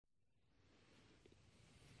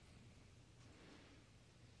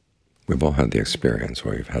We've all had the experience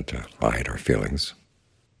where we've had to hide our feelings,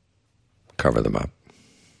 cover them up.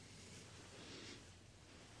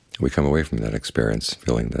 We come away from that experience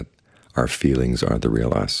feeling that our feelings are the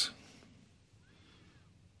real us.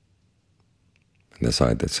 And the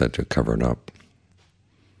side that's said to cover it up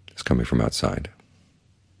is coming from outside.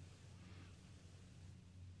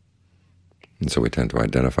 And so we tend to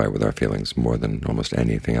identify with our feelings more than almost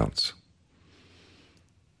anything else.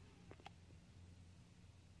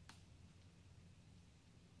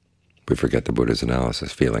 We forget the Buddha's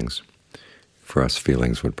analysis. Feelings, for us,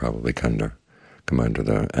 feelings would probably come under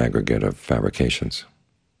the aggregate of fabrications.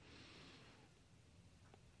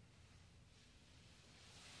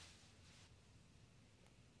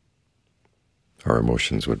 Our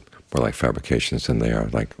emotions would be more like fabrications than they are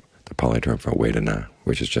like the Pali term for Vedana,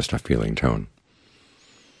 which is just a feeling tone.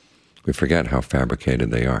 We forget how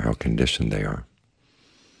fabricated they are, how conditioned they are.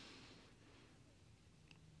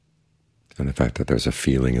 And the fact that there's a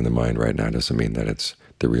feeling in the mind right now doesn't mean that it's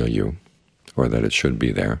the real you, or that it should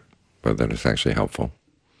be there, or that it's actually helpful,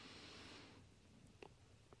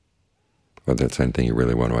 or that it's anything you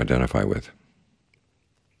really want to identify with.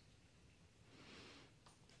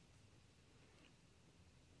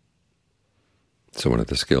 So one of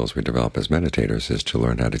the skills we develop as meditators is to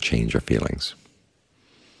learn how to change our feelings.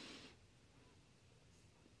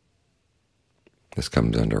 This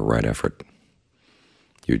comes under right effort.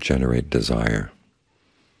 You generate desire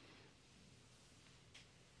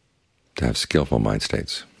to have skillful mind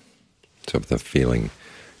states. So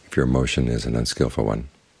if your emotion is an unskillful one,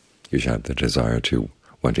 you should have the desire to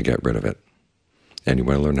want to get rid of it. And you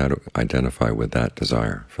want to learn how to identify with that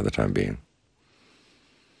desire for the time being.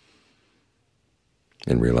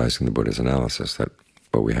 And realizing the Buddha's analysis that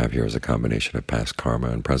what we have here is a combination of past karma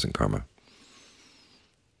and present karma.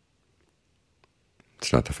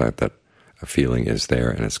 It's not the fact that a feeling is there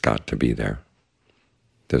and it's got to be there.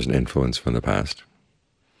 There's an influence from the past.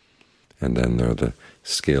 And then there are the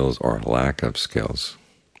skills or lack of skills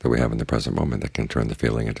that we have in the present moment that can turn the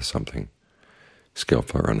feeling into something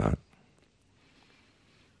skillful or not.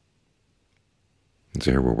 And so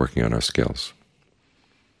here we're working on our skills.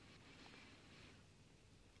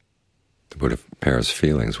 The Buddha pairs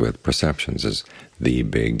feelings with perceptions as the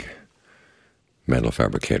big mental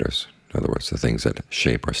fabricators. In other words, the things that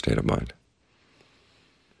shape our state of mind.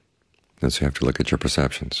 And so you have to look at your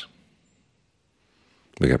perceptions.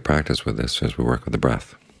 We get practice with this as we work with the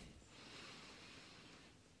breath.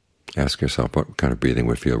 Ask yourself what kind of breathing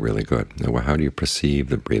would feel really good. Now, how do you perceive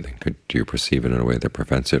the breathing? Do you perceive it in a way that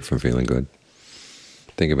prevents it from feeling good?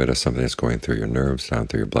 Think of it as something that's going through your nerves, down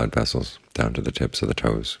through your blood vessels, down to the tips of the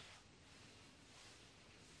toes.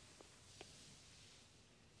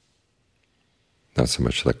 Not so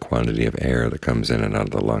much the quantity of air that comes in and out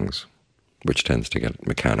of the lungs, which tends to get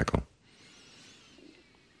mechanical.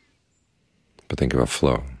 But think of a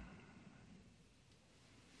flow.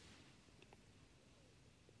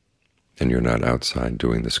 And you're not outside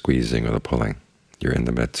doing the squeezing or the pulling. You're in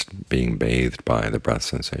the midst, being bathed by the breath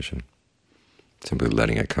sensation, simply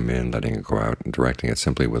letting it come in, letting it go out, and directing it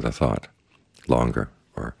simply with a thought, longer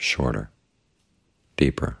or shorter,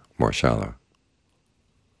 deeper, more shallow.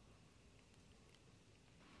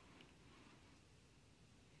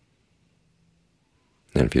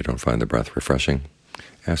 And if you don't find the breath refreshing,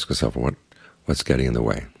 ask yourself what's getting in the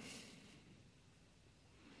way.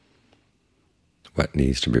 What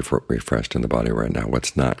needs to be refreshed in the body right now?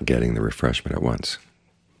 What's not getting the refreshment at once?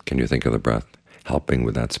 Can you think of the breath helping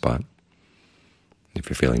with that spot? If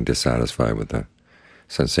you're feeling dissatisfied with the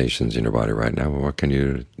sensations in your body right now, well, what can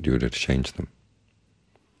you do to change them?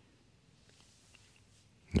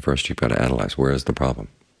 And first you've got to analyze, where is the problem?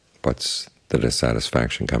 What's the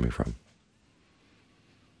dissatisfaction coming from?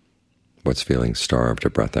 What's feeling starved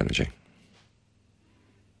of breath energy?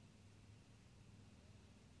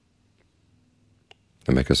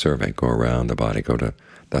 And make a survey. Go around the body. Go to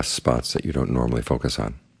the spots that you don't normally focus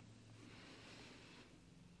on.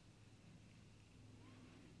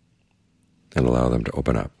 And allow them to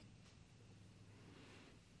open up.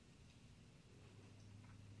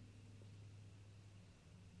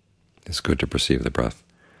 It's good to perceive the breath.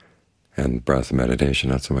 And breath meditation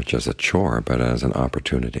not so much as a chore, but as an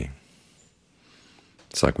opportunity.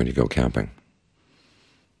 It's like when you go camping.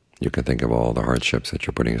 You can think of all the hardships that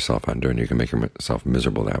you're putting yourself under, and you can make yourself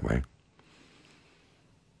miserable that way.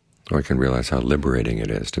 Or you can realize how liberating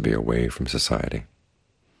it is to be away from society.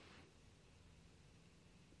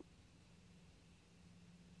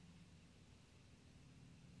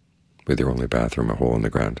 With your only bathroom a hole in the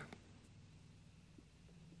ground.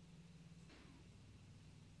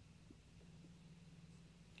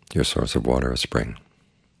 Your source of water a spring.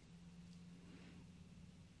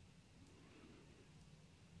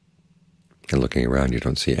 looking around, you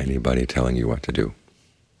don't see anybody telling you what to do.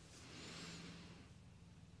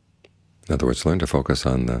 In other words, learn to focus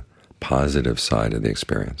on the positive side of the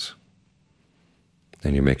experience,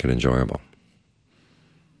 and you make it enjoyable.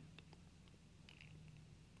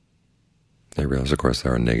 You realize, of course,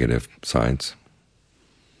 there are negative sides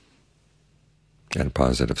and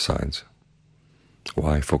positive sides.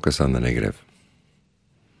 Why focus on the negative?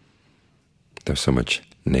 There's so much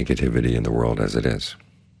negativity in the world as it is.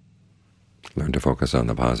 Learn to focus on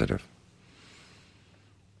the positive.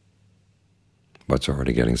 What's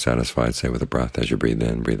already getting satisfied, say, with the breath as you breathe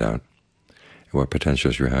in, breathe out, and what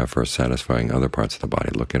potentials you have for satisfying other parts of the body.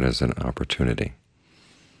 Look at it as an opportunity.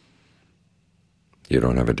 You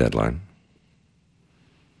don't have a deadline.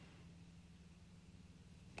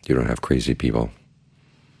 You don't have crazy people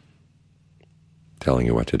telling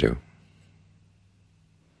you what to do.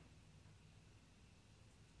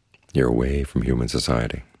 You're away from human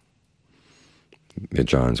society. The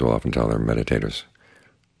Johns will often tell their meditators,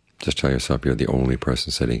 just tell yourself you're the only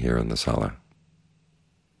person sitting here in the sala.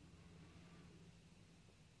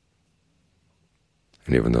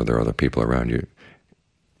 And even though there are other people around you,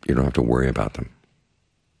 you don't have to worry about them.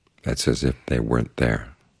 That's as if they weren't there.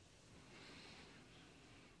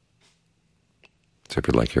 So if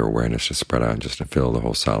you'd like your awareness to spread out, just to fill the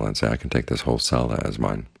whole sala and say, I can take this whole sala as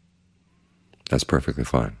mine, that's perfectly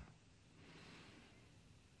fine.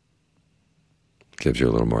 Gives you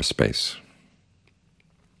a little more space.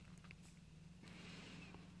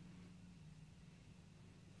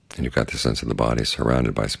 And you've got the sense of the body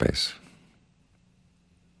surrounded by space.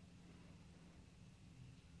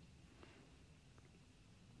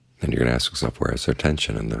 Then you're going to ask yourself, where is there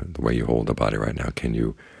tension in the way you hold the body right now? Can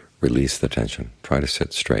you release the tension? Try to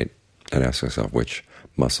sit straight and ask yourself which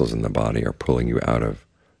muscles in the body are pulling you out of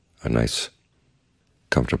a nice,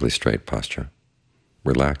 comfortably straight posture.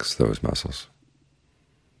 Relax those muscles.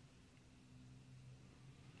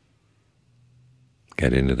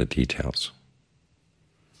 Get into the details.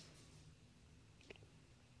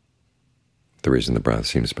 The reason the breath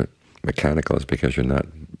seems mechanical is because you're not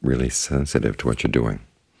really sensitive to what you're doing.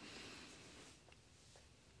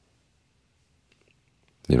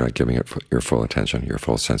 You're not giving it your full attention, your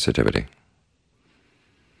full sensitivity.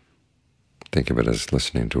 Think of it as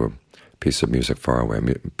listening to a piece of music far away,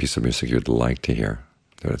 a piece of music you'd like to hear,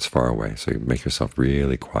 but it's far away. So you make yourself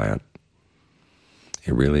really quiet.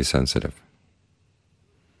 You're really sensitive.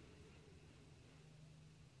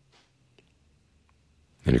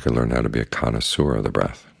 And you can learn how to be a connoisseur of the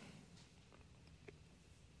breath.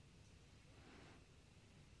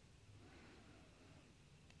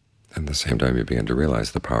 And at the same time, you begin to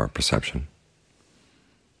realize the power of perception.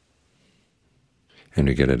 And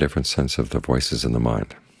you get a different sense of the voices in the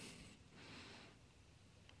mind.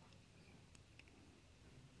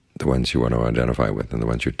 The ones you want to identify with and the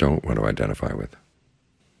ones you don't want to identify with.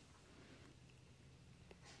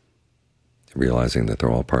 Realizing that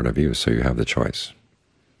they're all part of you, so you have the choice.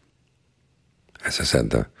 As I said,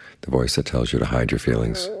 the voice that tells you to hide your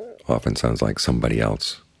feelings often sounds like somebody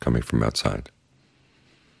else coming from outside.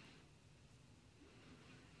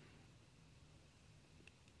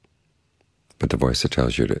 But the voice that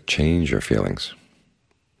tells you to change your feelings,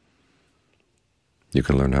 you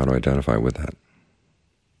can learn how to identify with that.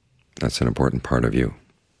 That's an important part of you.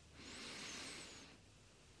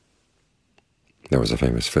 There was a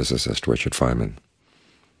famous physicist, Richard Feynman,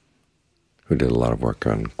 who did a lot of work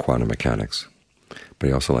on quantum mechanics, but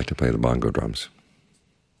he also liked to play the bongo drums.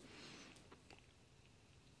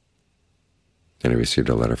 And he received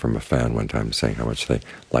a letter from a fan one time saying how much they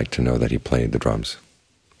liked to know that he played the drums,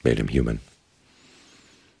 made him human.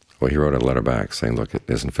 Well, he wrote a letter back saying, look,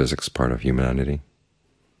 isn't physics part of humanity?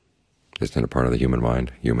 Isn't it a part of the human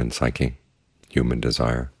mind, human psyche, human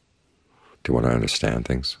desire to want to understand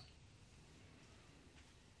things?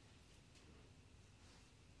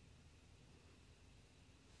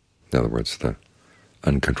 In other words, the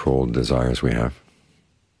uncontrolled desires we have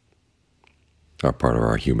are part of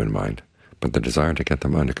our human mind. But the desire to get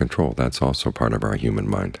them under control, that's also part of our human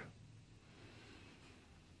mind.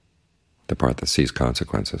 The part that sees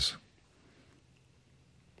consequences.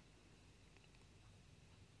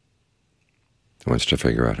 It wants to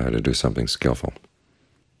figure out how to do something skillful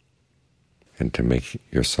and to make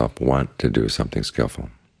yourself want to do something skillful.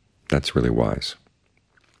 That's really wise.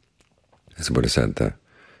 As the Buddha said, the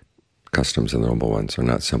customs of the Noble Ones are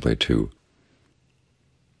not simply to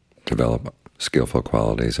develop skillful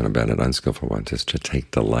qualities and abandon unskillful ones. It's to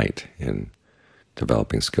take delight in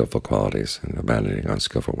developing skillful qualities and abandoning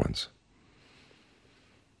unskillful ones.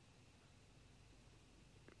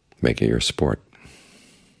 Make it your sport.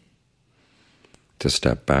 to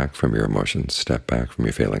step back from your emotions, step back from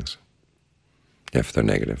your feelings, if they're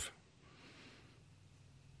negative,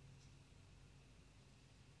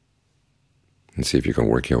 and see if you can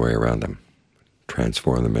work your way around them,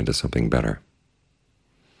 transform them into something better.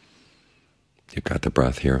 You've got the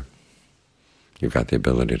breath here. You've got the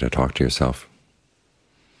ability to talk to yourself.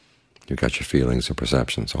 You've got your feelings and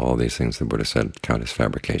perceptions. All these things the Buddha said count as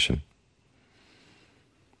fabrication.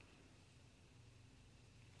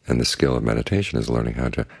 And the skill of meditation is learning how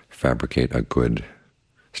to fabricate a good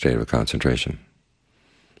state of concentration.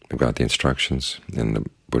 We've got the instructions in the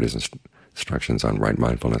Buddha's instructions on right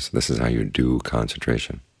mindfulness. This is how you do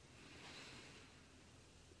concentration.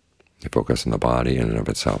 You focus on the body in and of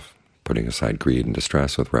itself, putting aside greed and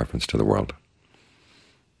distress with reference to the world.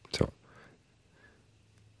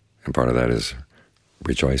 And part of that is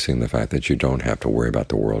rejoicing in the fact that you don't have to worry about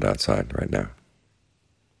the world outside right now.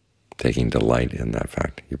 Taking delight in that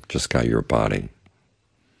fact. You've just got your body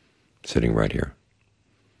sitting right here.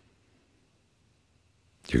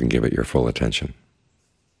 You can give it your full attention.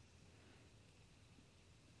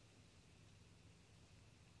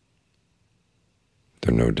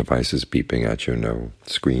 There are no devices beeping at you, no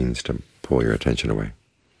screens to pull your attention away.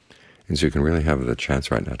 And so you can really have the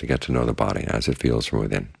chance right now to get to know the body as it feels from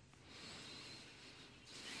within.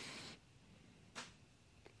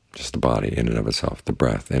 Just the body in and of itself, the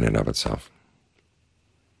breath in and of itself.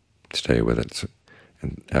 Stay with it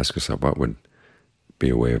and ask yourself what would be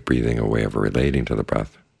a way of breathing, a way of relating to the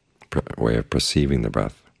breath, a way of perceiving the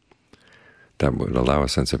breath that would allow a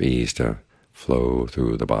sense of ease to flow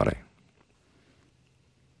through the body.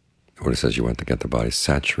 The Buddha says you want to get the body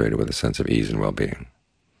saturated with a sense of ease and well-being.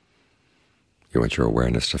 You want your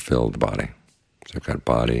awareness to fill the body. So you've got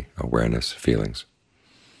body, awareness, feelings,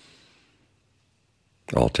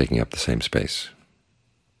 all taking up the same space.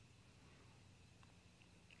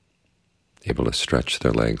 Able to stretch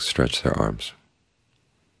their legs, stretch their arms.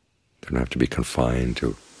 They don't have to be confined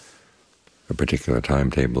to a particular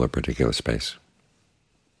timetable or particular space.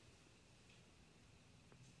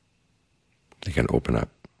 They can open up.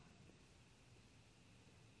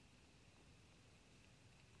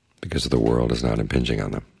 Because the world is not impinging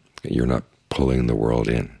on them. You're not pulling the world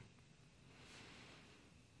in.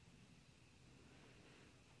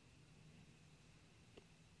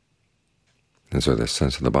 And so this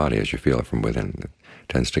sense of the body, as you feel it from within, it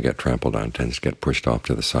tends to get trampled on, tends to get pushed off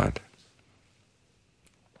to the side.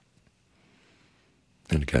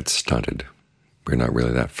 And it gets stunted. We're not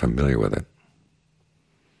really that familiar with it.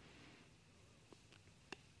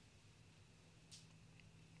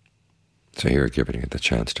 So here, giving it the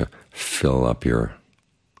chance to fill up your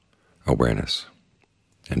awareness,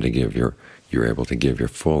 and to give you're able to give your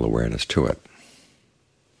full awareness to it.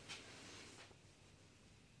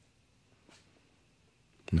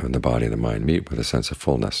 When the body and the mind meet with a sense of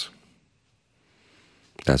fullness,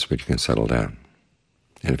 that's when you can settle down.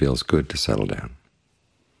 And it feels good to settle down.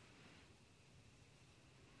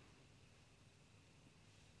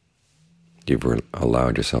 You've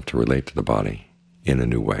allowed yourself to relate to the body in a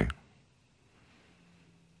new way.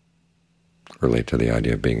 Relate to the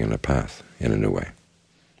idea of being in a path in a new way.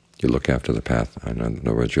 You look after the path. In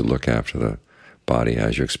other words, you look after the body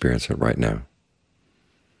as you experience it right now.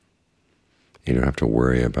 You don't have to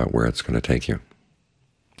worry about where it's going to take you.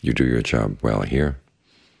 You do your job well here,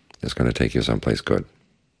 it's going to take you someplace good.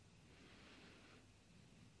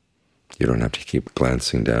 You don't have to keep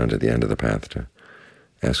glancing down to the end of the path to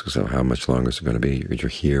ask yourself how much longer is it going to be. You're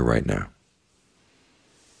here right now,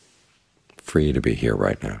 free to be here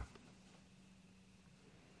right now.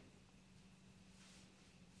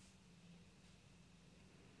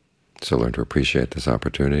 So learn to appreciate this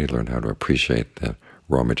opportunity, learn how to appreciate the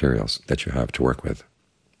raw materials that you have to work with.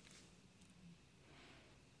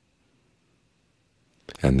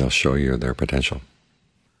 And they'll show you their potential.